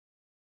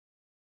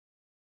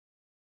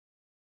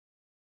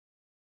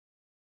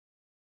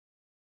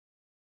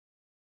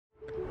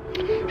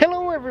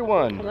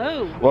everyone.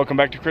 Hello. Welcome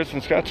back to Chris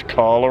and Scott's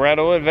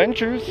Colorado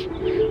Adventures.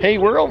 Hey,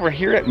 we're over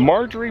here at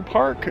Marjorie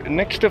Park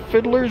next to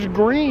Fiddler's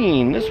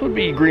Green. This would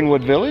be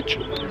Greenwood Village.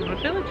 Greenwood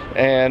Village.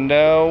 And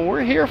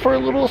we're here for a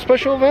little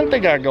special event they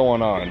got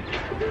going on.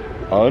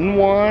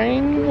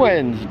 Unwind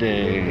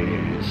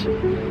Wednesdays.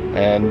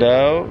 And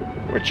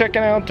we're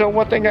checking out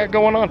what they got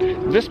going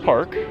on. This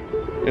park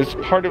is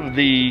part of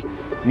the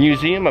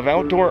Museum of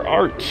Outdoor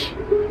Arts.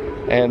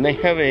 And they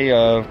have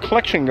a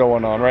collection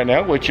going on right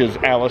now, which is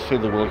Alice Through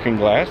the Looking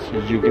Glass.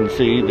 As you can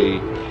see,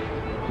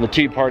 the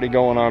tea party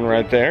going on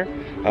right there.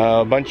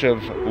 A bunch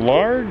of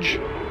large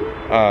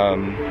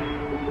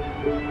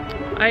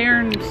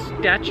iron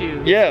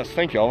statues. Yes,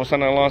 thank you. All of a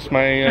sudden I lost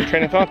my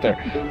train of thought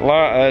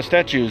there.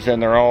 Statues,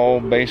 and they're all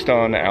based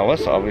on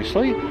Alice,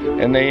 obviously.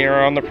 And they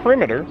are on the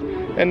perimeter.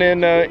 And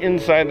then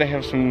inside they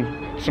have some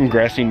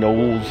grassy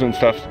knolls and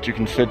stuff that you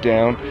can sit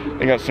down.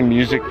 They got some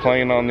music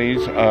playing on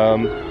these.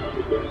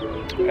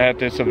 At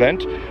this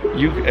event,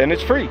 and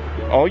it's free.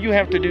 All you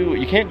have to do,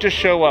 you can't just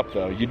show up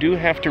though. You do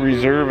have to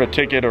reserve a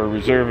ticket or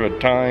reserve a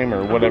time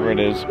or whatever it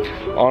is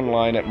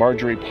online at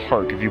Marjorie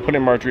Park. If you put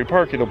in Marjorie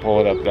Park, it'll pull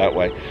it up that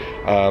way.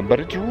 But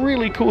it's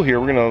really cool here.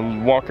 We're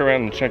gonna walk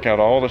around and check out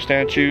all the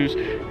statues,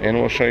 and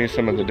we'll show you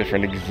some of the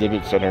different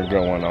exhibits that are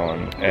going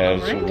on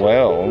as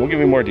well. We'll give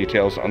you more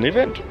details on the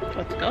event.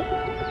 Let's go.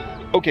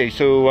 Okay,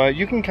 so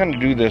you can kind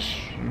of do this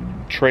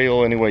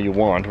trail any way you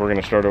want. We're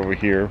gonna start over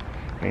here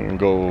and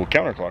go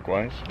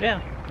counterclockwise. Yeah.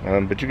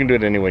 But you can do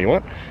it any way you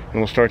want. And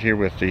we'll start here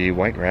with the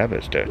White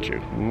Rabbit statue.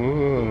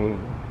 Whoa.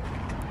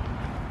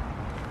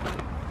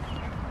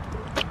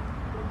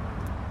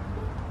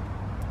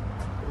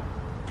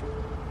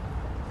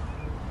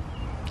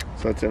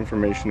 So that's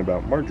information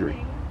about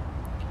Marjorie,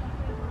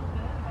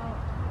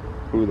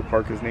 who the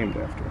park is named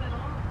after.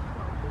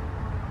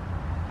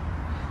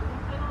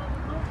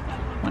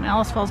 When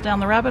Alice falls down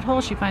the rabbit hole,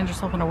 she finds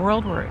herself in a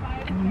world where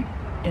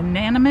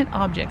inanimate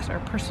objects are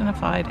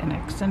personified in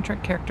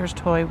eccentric character's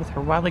toy with her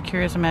wildly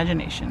curious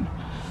imagination.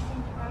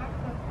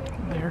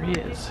 There he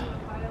is.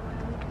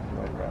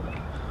 White Rabbit.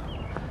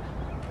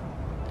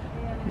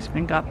 He's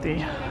even got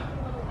the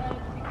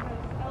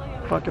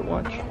Pocket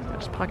watch.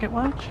 his pocket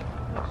watch.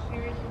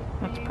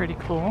 That's pretty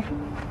cool.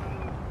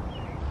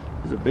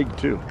 He's a big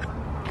too.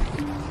 Let's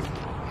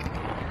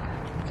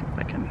see if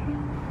I can.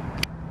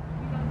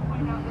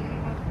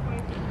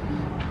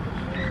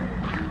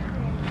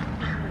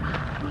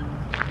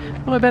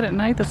 Oh, I bet at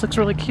night this looks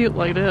really cute,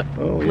 lit up.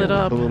 A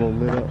little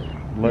lit up.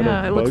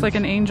 Yeah, it looks like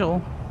an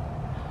angel.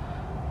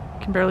 You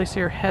can barely see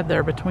her head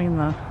there between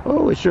the...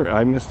 Oh, sure.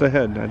 I missed the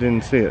head. I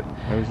didn't see it.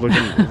 I was looking.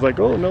 It was like,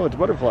 oh no, it's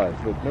butterflies.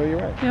 But no, you're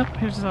right. Yep,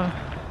 here's a...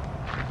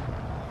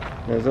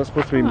 Yeah, is that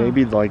supposed to be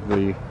maybe like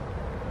the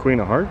Queen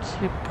of Hearts?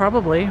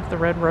 Probably, the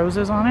red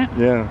roses on it.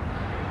 Yeah.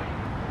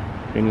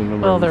 Painting the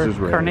Well, they're roses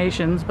red.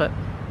 carnations, but...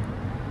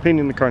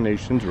 Painting the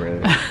carnations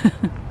red.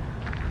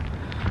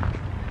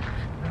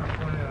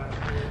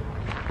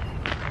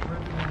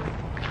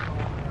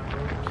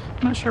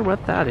 I'm not sure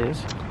what that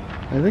is.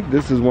 I think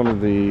this is one of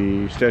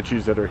the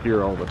statues that are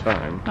here all the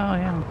time. Oh,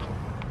 yeah.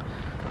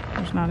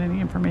 There's not any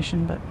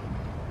information, but...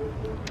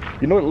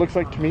 You know what it looks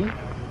like to me?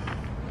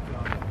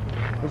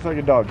 Looks like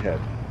a dog head.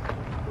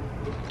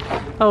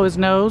 Oh, his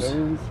nose?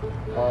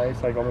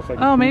 Eyes, like almost like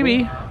Oh,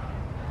 maybe.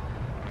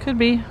 Could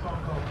be.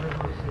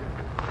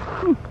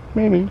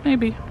 Maybe.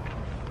 Maybe.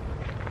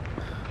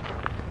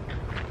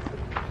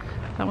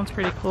 That one's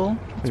pretty cool.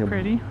 It's Like a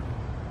pretty.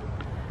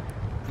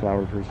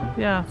 Flower person.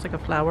 Yeah, it's like a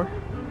flower.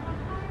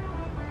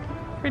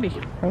 Pretty.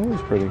 That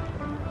is pretty.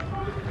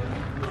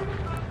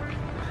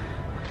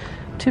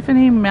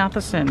 Tiffany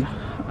Matheson.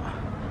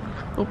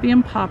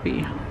 Opium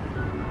Poppy.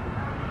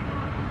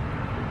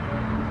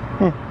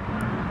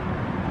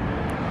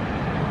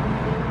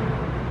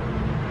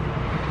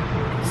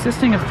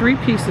 Consisting of 3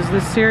 pieces,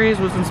 this series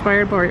was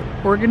inspired by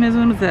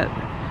organisms that,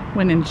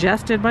 when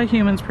ingested by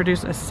humans,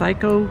 produce a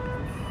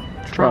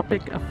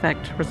psychotropic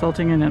effect,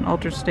 resulting in an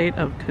altered state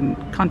of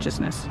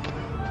consciousness.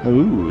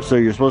 Ooh, so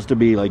you're supposed to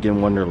be like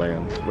in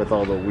Wonderland with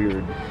all the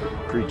weird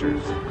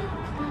creatures.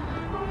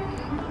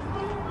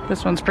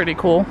 This one's pretty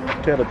cool.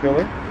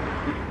 Caterpillar.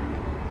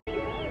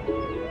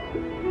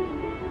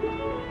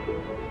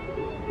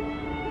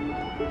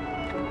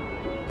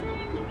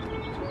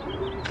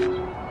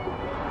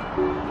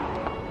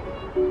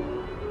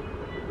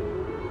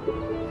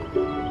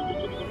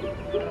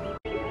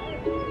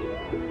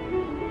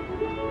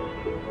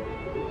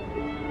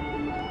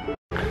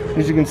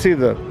 As you can see,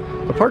 the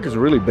park is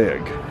really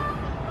big,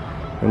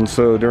 and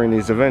so during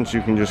these events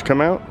you can just come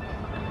out.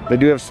 They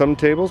do have some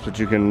tables, but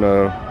you can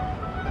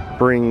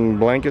bring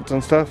blankets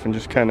and stuff and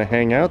just kind of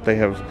hang out. They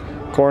have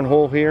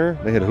cornhole here.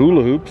 They had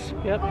hula hoops.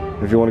 Yep.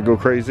 If you want to go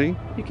crazy.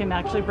 You can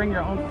actually bring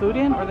your own food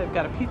in, or they've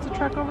got a pizza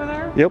truck over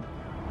there. Yep.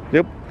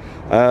 Yep.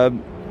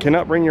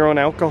 Cannot bring your own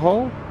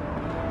alcohol,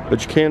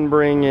 but you can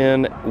bring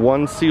in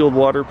 1 sealed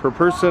water per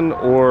person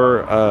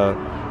or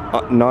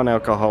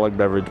non-alcoholic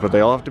beverage, but they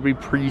all have to be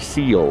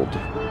pre-sealed.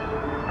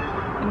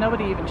 And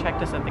nobody even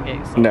checked us at the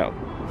gate. So. No.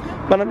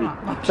 But I mean,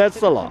 that's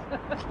the law.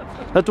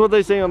 That's what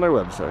they say on their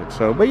website.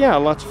 So, but yeah,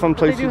 lots of fun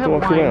places to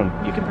walk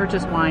around. You can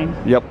purchase wine.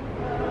 Yep.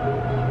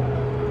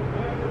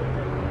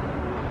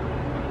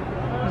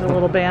 There's a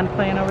little band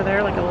playing over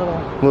there, like a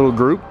little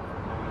group.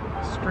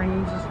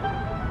 Strings.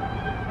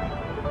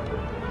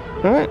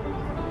 All right.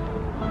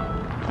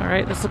 All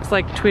right. This looks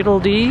like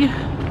Tweedledee.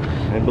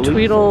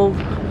 Tweedle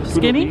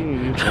skinny.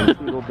 And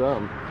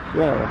Tweedledum.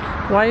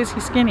 Yeah. Why is he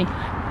skinny?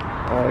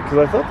 Because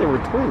I thought they were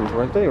twins,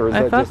 weren't they? Or is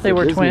I that thought just they the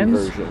were Disney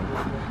twins. version?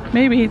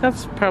 Maybe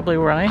that's probably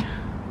why.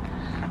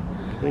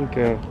 I think.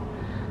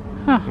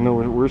 You know,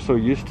 we're so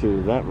used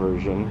to that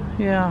version.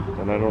 Yeah.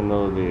 And I don't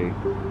know the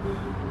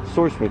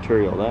source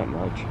material that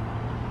much.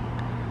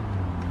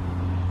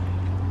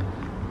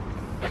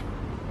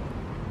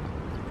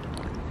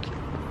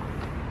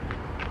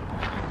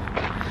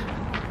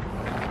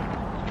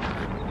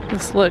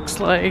 This looks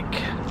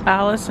like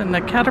Alice and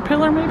the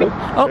Caterpillar, maybe?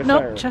 Oh,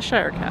 no,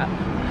 Cheshire Cat.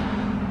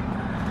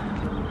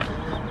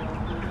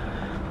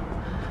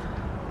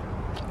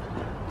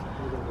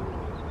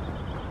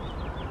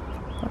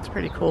 That's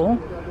pretty cool.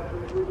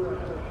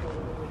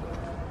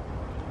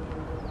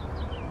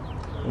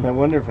 And I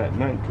wonder if at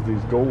night, because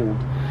he's gold,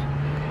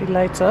 He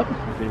lights up.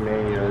 he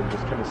may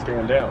just kind of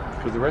stand out.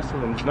 Because the rest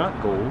of them's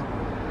not gold.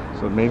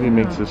 So maybe it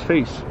makes his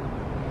face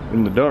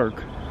in the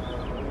dark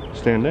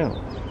stand out.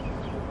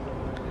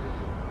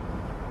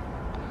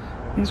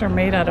 These are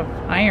made out of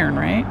iron,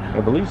 right? I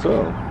believe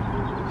so.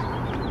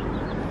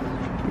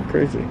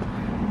 Crazy.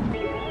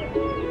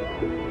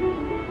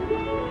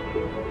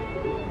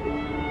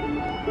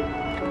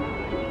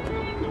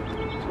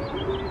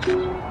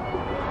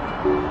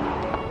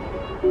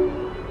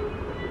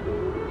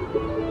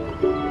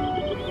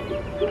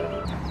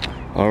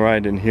 All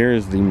right, and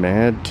here's the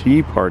Mad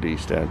Tea Party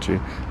statue.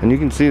 And you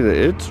can see that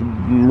it's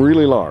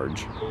really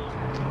large.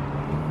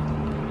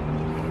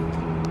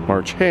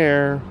 March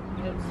Hare,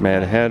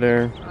 Mad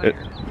Hatter.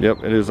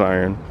 Yep, it is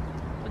iron.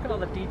 Look at all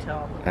the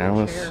detail.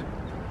 Alice. Chair.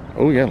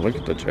 Oh yeah, look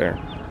at the chair.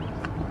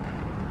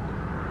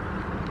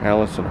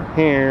 Alice and her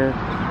hair.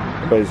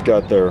 Everybody's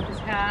got their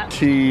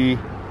tea.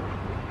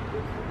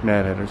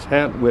 Mad Hatter's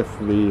hat with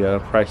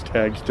the price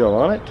tag still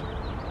on it.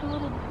 A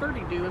little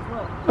birdie do as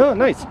well. Oh,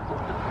 nice.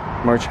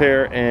 March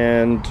Hare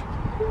and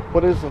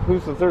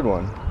who's the third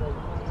one?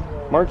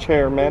 March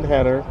Hare, Mad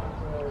Hatter. I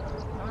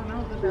don't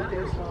know who that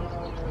is.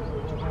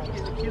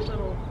 He's a cute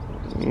little.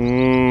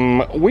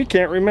 We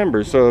can't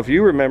remember, so if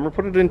you remember,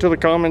 put it into the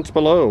comments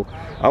below.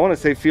 I want to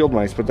say field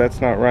mice, but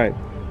that's not right.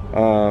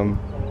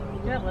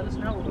 Yeah, let us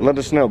know. Let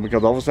us know,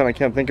 because all of a sudden I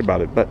can't think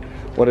about it, but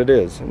what it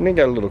is. And they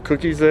got little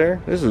cookies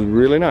there. This is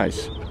really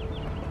nice.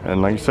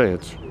 And like I say,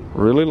 it's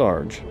really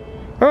large.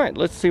 All right,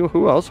 let's see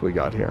who else we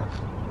got here.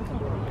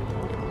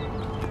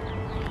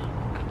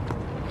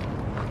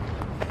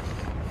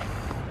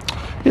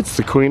 It's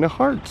the Queen of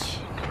Hearts.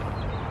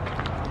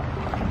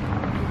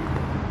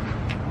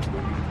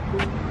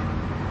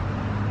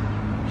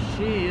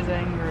 She is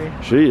angry.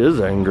 She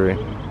is angry.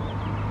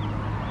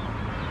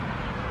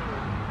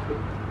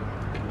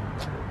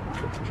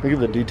 Look at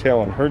the detail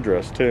on her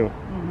dress too.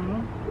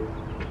 Mm-hmm.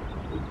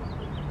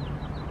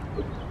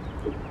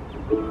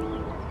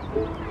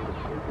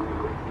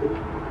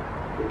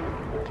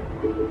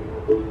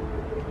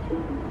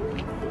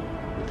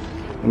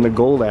 And the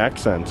gold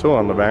accents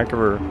on the back of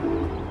her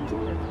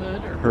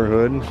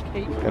hood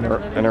and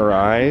her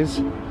eyes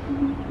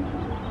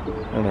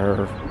and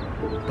her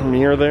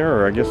mirror there,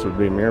 or I guess it would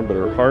be a mirror, but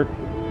her heart.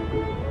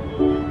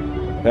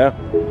 Yeah,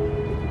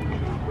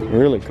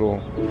 really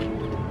cool.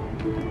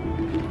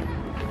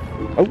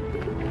 Oh,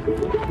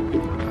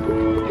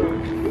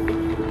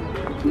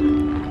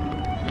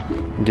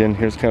 again,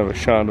 here's kind of a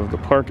shot of the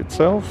park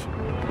itself,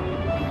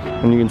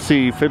 and you can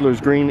see Fiddler's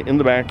Green in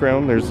the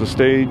background. There's the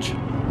stage,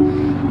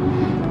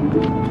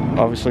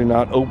 obviously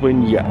not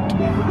open yet.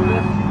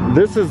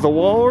 This is the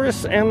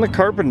Walrus and the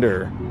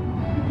Carpenter.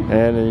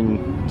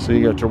 So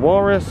you got your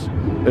walrus,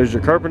 there's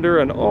your carpenter,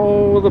 and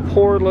all the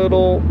poor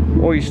little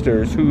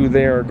oysters who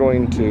they are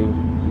going to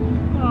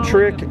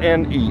trick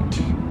and eat.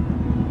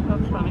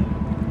 That's funny.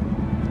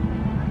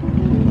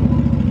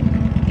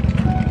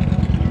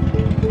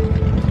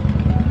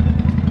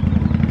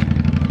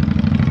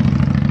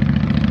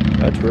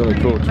 That's really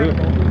cool too.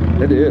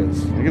 It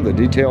is. Look at the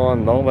detail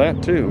on all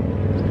that too.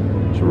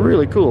 It's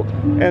really cool.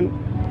 And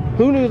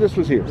who knew this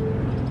was here?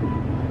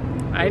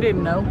 I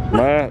didn't know.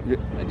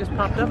 It just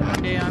popped up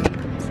one day on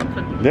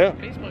something. Yeah.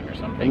 Facebook or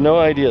something. No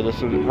idea. This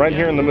is right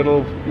here in the middle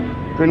of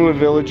Greenwood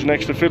Village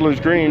next to Fiddler's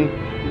Green.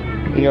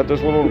 You got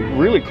this little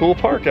really cool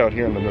park out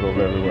here in the middle of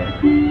everywhere.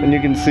 And you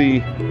can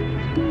see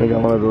they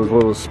got one of those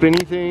little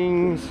spinny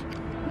things.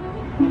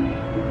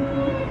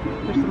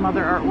 There's some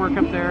other artwork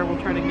up there we'll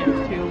try to get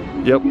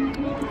to. Yep.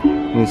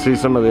 You can see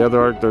some of the other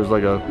art. There's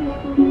like a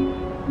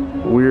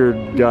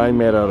weird guy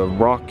made out of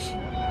rocks.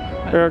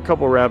 There are a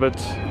couple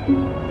rabbits.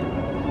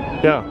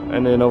 Yeah,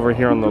 and then over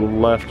here on the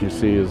left you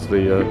see is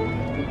the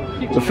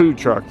food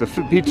truck. The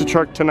pizza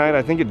truck tonight,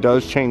 I think it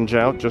does change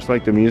out just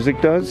like the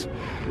music does.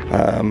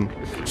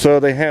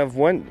 So they have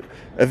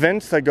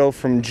events that go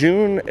from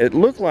June, it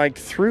looked like,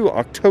 through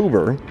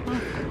October.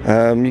 You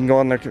can go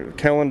on their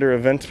calendar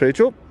events page.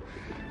 Oh,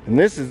 and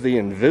this is the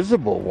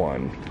invisible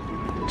one.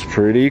 It's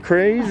pretty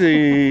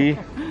crazy.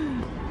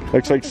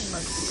 Looks like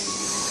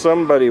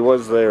somebody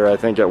was there, I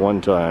think, at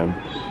one time.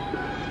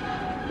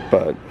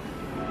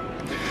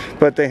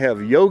 But they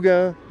have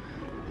yoga.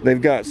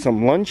 They've got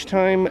some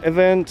lunchtime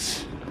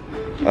events.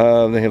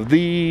 They have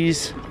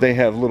these. They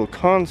have little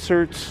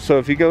concerts. So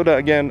if you go to,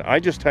 again, I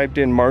just typed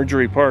in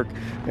Marjorie Park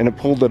and it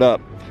pulled it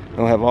up.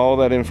 They'll have all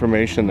that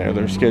information there,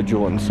 their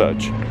schedule and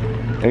such,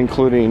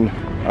 including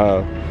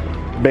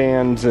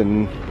bands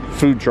and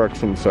food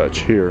trucks and such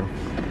here.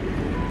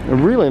 A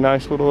really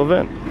nice little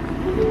event.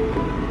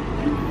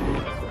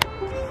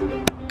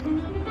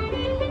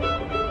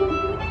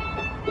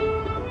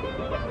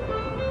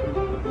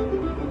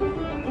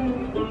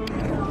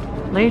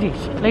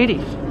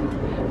 Ladies,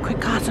 quit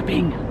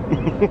gossiping.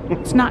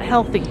 It's not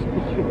healthy.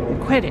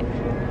 Quit it.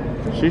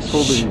 She's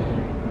holding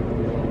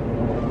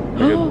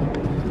like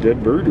a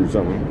dead bird or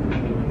something.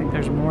 I think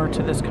there's more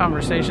to this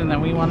conversation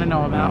than we want to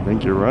know about. I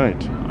think you're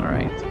right. All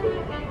right.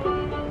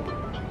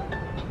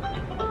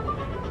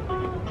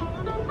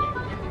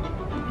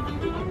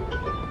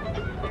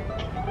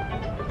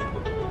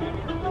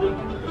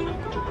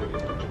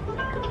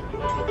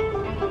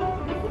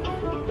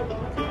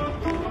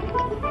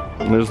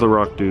 There's the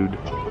rock dude.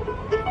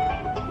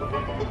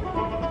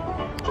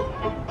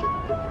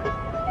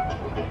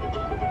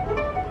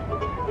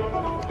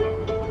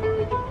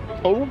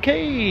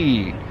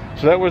 Okay,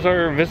 so that was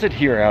our visit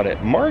here out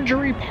at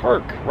Marjorie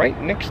Park, right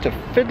next to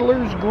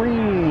Fiddler's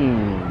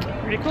Green.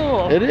 Pretty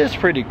cool. It is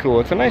pretty cool.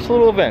 It's a nice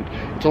little event.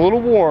 It's a little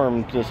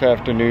warm this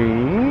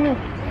afternoon,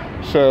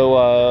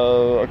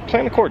 so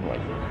plan accordingly.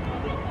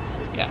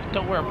 Yeah,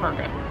 don't wear a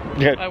parka.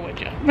 Yeah. Why would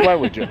you? Why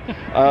would you?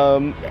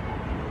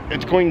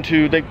 It's going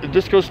to,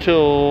 this goes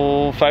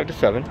till 5 to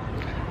 7,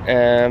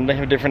 and they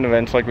have different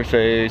events, like we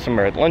say. Some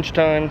are at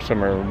lunchtime,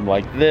 some are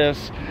like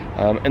this,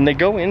 and they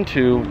go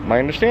into, my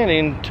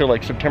understanding, till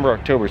like September,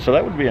 October, so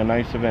that would be a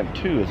nice event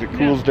too. As it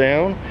cools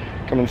down,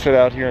 come and sit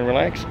out here and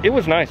relax. It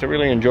was nice. I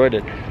really enjoyed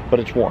it,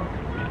 but it's warm.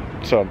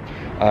 So,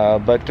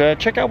 but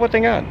check out what they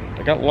got.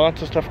 They got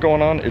lots of stuff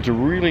going on. It's a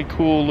really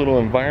cool little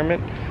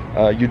environment.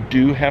 You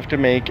do have to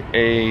make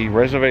a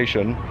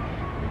reservation.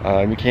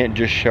 You can't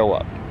just show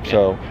up.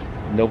 So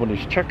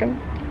nobody's checking,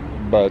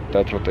 but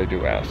that's what they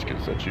do ask,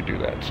 is that you do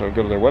that. So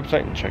go to their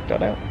website and check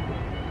that out.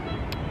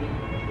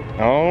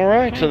 All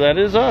right, so that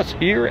is us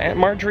here at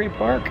Marjorie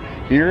Park,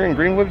 here in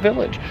Greenwood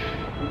Village. If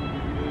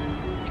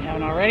you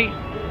haven't already,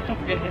 don't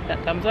forget to hit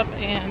that thumbs up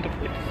and don't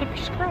forget to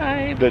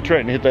subscribe. That's right,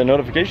 and hit that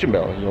notification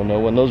bell. You'll know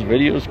when those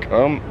videos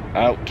come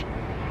out.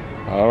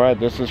 All right,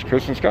 this is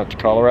Chris and Scott's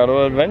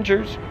Colorado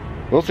Adventures.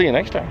 We'll see you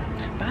next time.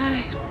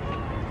 Bye.